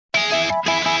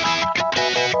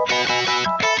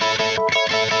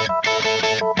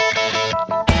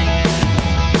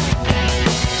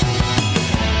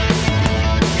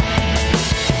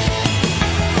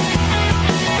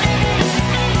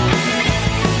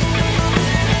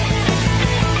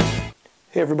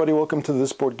Hey everybody, welcome to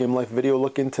this Board Game Life video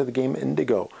look into the game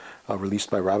Indigo,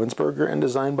 released by Ravensburger and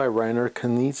designed by Reiner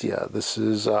Knizia. This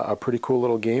is a pretty cool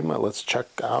little game. Let's check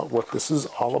out what this is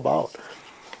all about.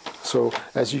 So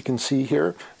as you can see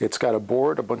here, it's got a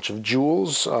board, a bunch of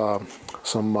jewels,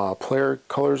 some player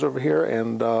colors over here,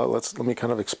 and let me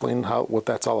kind of explain what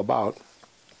that's all about.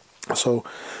 So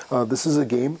this is a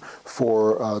game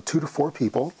for 2 to 4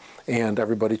 people, and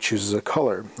everybody chooses a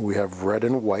color. We have red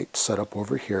and white set up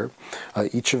over here.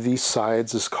 Each of these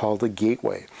sides is called a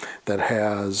gateway that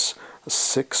has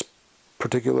 6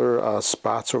 particular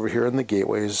spots over here in the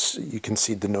gateways. You can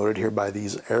see denoted here by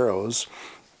these arrows.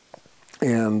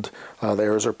 And the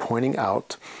arrows are pointing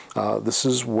out. This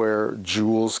is where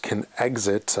jewels can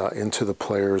exit into the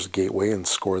player's gateway and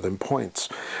score them points.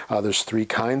 There's 3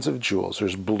 kinds of jewels.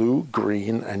 There's blue,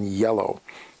 green, and yellow.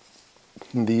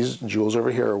 These jewels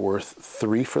over here are worth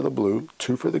 3 for the blue,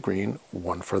 2 for the green,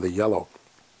 1 for the yellow.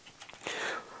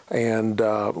 And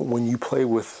when you play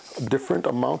with different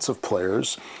amounts of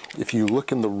players, if you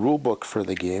look in the rule book for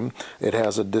the game, it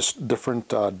has a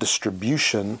different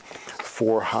distribution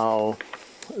for how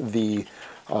the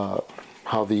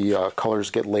colors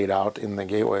get laid out in the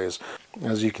gateways.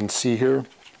 As you can see here,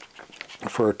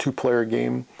 for a 2-player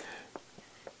game,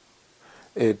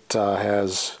 it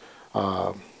has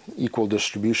equal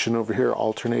distribution over here,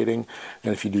 alternating.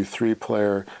 And if you do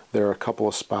 3-player, there are a couple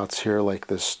of spots here, like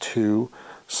this 2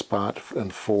 spot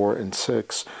and 4 and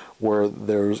 6, where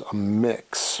there's a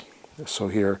mix. So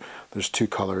here, there's 2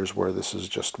 colors where this is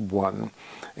just 1,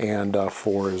 and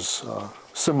 4 is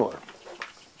similar.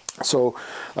 So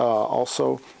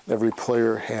also, every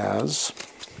player has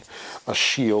a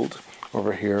shield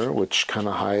over here, which kind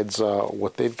of hides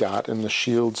what they've got, and the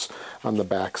shields on the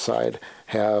back side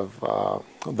have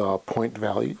the point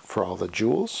value for all the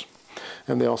jewels,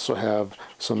 and they also have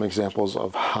some examples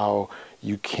of how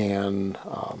you can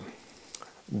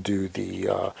do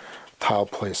the tile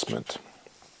placement.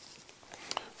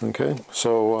 Okay,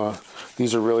 so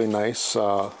these are really nice,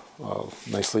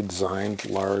 nicely designed,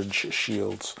 large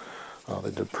shields. They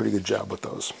did a pretty good job with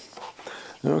those.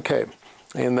 Okay,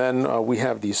 and then we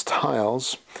have these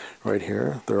tiles right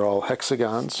here. They're all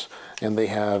hexagons, and they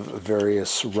have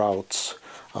various routes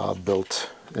built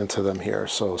into them here.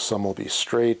 So some will be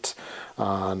straight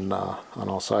on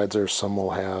all sides there. Some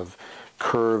will have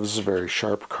curves, very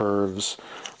sharp curves,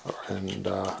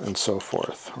 and so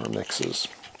forth, or mixes.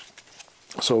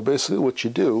 So basically what you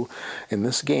do in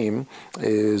this game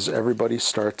is everybody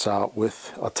starts out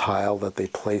with a tile that they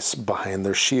place behind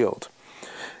their shield.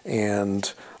 And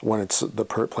when it's the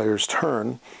player's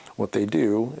turn, what they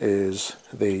do is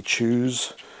they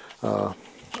choose a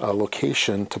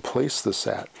location to place this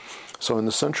at. So in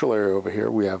the central area over here,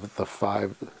 we have the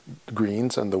 5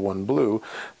 greens and the 1 blue.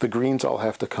 The greens all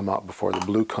have to come out before the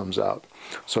blue comes out.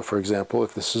 So for example,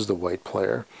 if this is the white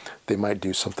player, they might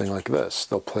do something like this.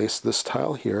 They'll place this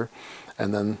tile here,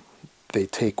 and then they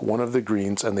take one of the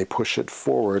greens and they push it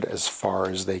forward as far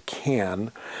as they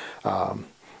can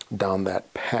down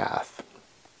that path.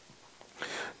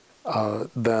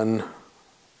 Then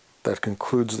that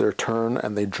concludes their turn,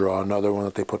 and they draw another one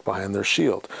that they put behind their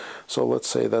shield. So let's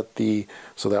say that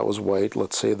that was white.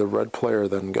 Let's say the red player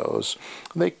then goes.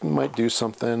 They might do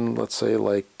something, let's say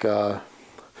let's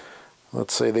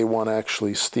say they want to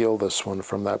actually steal this one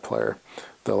from that player.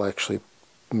 They'll actually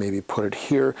maybe put it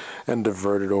here and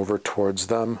divert it over towards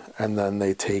them, and then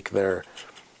they take their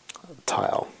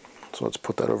tile. So let's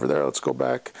put that over there. Let's go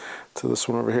back to this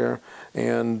one over here,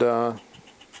 and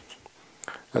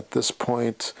at this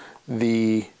point,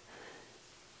 the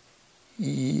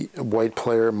white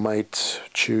player might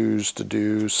choose to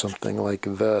do something like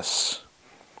this.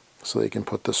 So they can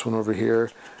put this one over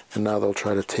here, and now they'll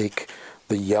try to take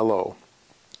the yellow.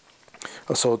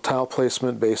 So tile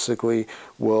placement basically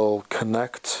will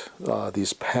connect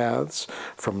these paths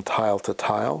from tile to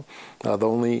tile. The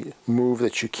only move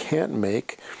that you can't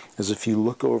make is if you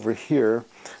look over here,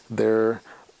 there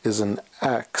is an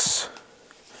X,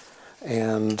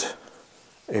 and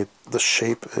the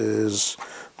shape is,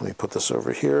 let me put this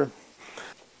over here.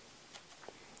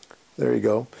 There you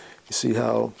go. You see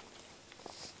how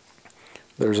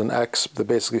there's an X that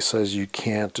basically says you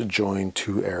can't join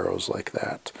 2 arrows like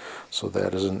that. So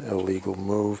that is an illegal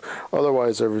move.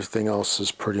 Otherwise, everything else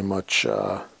is pretty much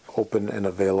open and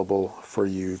available for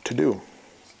you to do.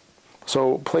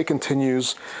 So play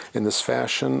continues in this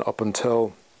fashion up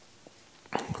until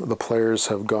the players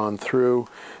have gone through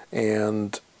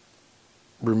and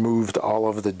removed all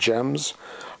of the gems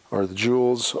or the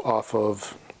jewels off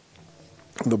of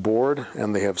the board,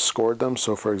 and they have scored them.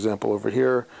 So for example, over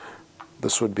here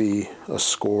this would be a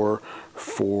score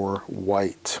for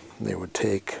white. They would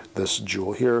take this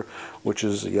jewel here, which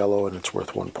is yellow, and it's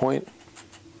worth 1 point.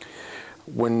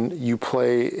 When you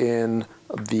play in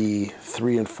the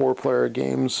 3 and 4 player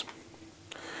games,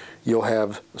 you'll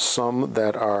have some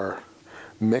that are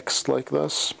mixed like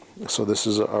this. So this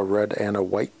is a red and a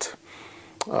white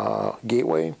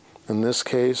gateway. In this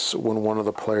case, when one of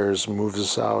the players moves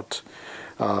this out,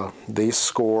 they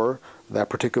score that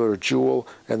particular jewel,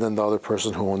 and then the other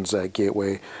person who owns that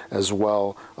gateway as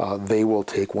well, they will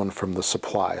take one from the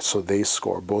supply. So they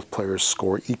score. Both players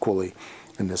score equally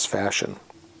in this fashion.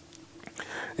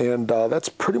 And that's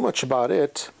pretty much about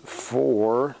it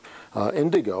for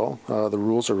Indigo. The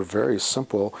rules are very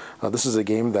simple. This is a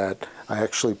game that I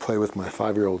actually play with my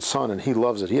 5-year-old son, and he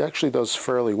loves it. He actually does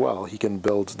fairly well. He can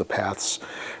build the paths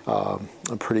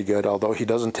pretty good, although he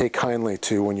doesn't take kindly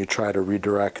to when you try to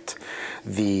redirect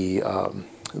the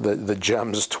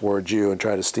gems towards you and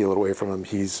try to steal it away from him.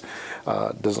 He's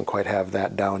doesn't quite have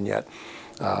that down yet,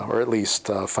 or at least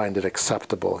find it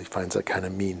acceptable. He finds that kind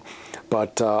of mean.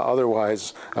 But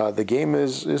otherwise, the game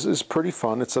is pretty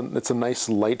fun. It's a nice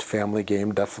light family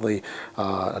game. Definitely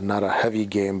not a heavy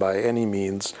game by any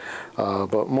means.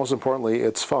 But most importantly,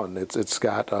 it's fun. It's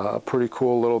got a pretty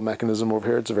cool little mechanism over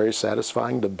here. It's very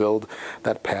satisfying to build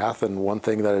that path. And one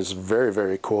thing that is very,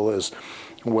 very cool is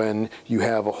when you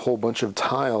have a whole bunch of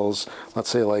tiles, let's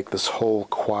say like this whole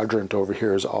quadrant over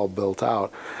here is all built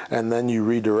out, and then you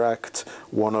redirect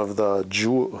one of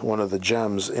the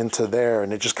gems into there,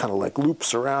 and it just kind of like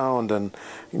loops around and,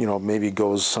 you know, maybe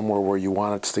goes somewhere where you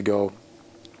want it to go.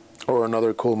 Or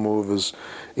another cool move is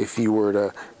if you were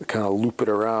to kind of loop it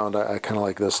around. I kind of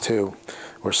like this too,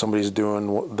 where somebody's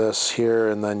doing this here,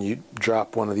 and then you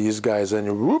drop one of these guys and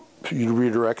you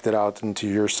redirect it out into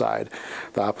your side,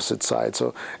 the opposite side.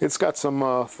 So it's got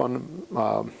some fun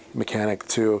mechanic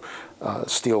to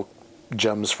steal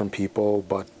gems from people.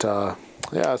 But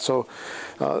yeah, so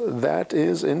that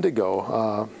is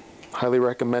Indigo. Highly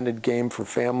recommended game for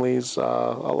families. A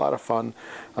lot of fun.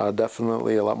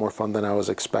 Definitely a lot more fun than I was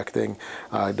expecting.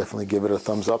 I definitely give it a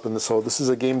thumbs up. And so this is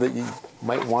a game that you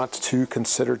might want to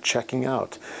consider checking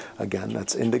out. Again,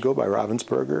 that's Indigo by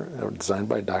Ravensburger, designed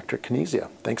by Dr. Knizia.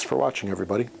 Thanks for watching,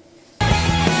 everybody.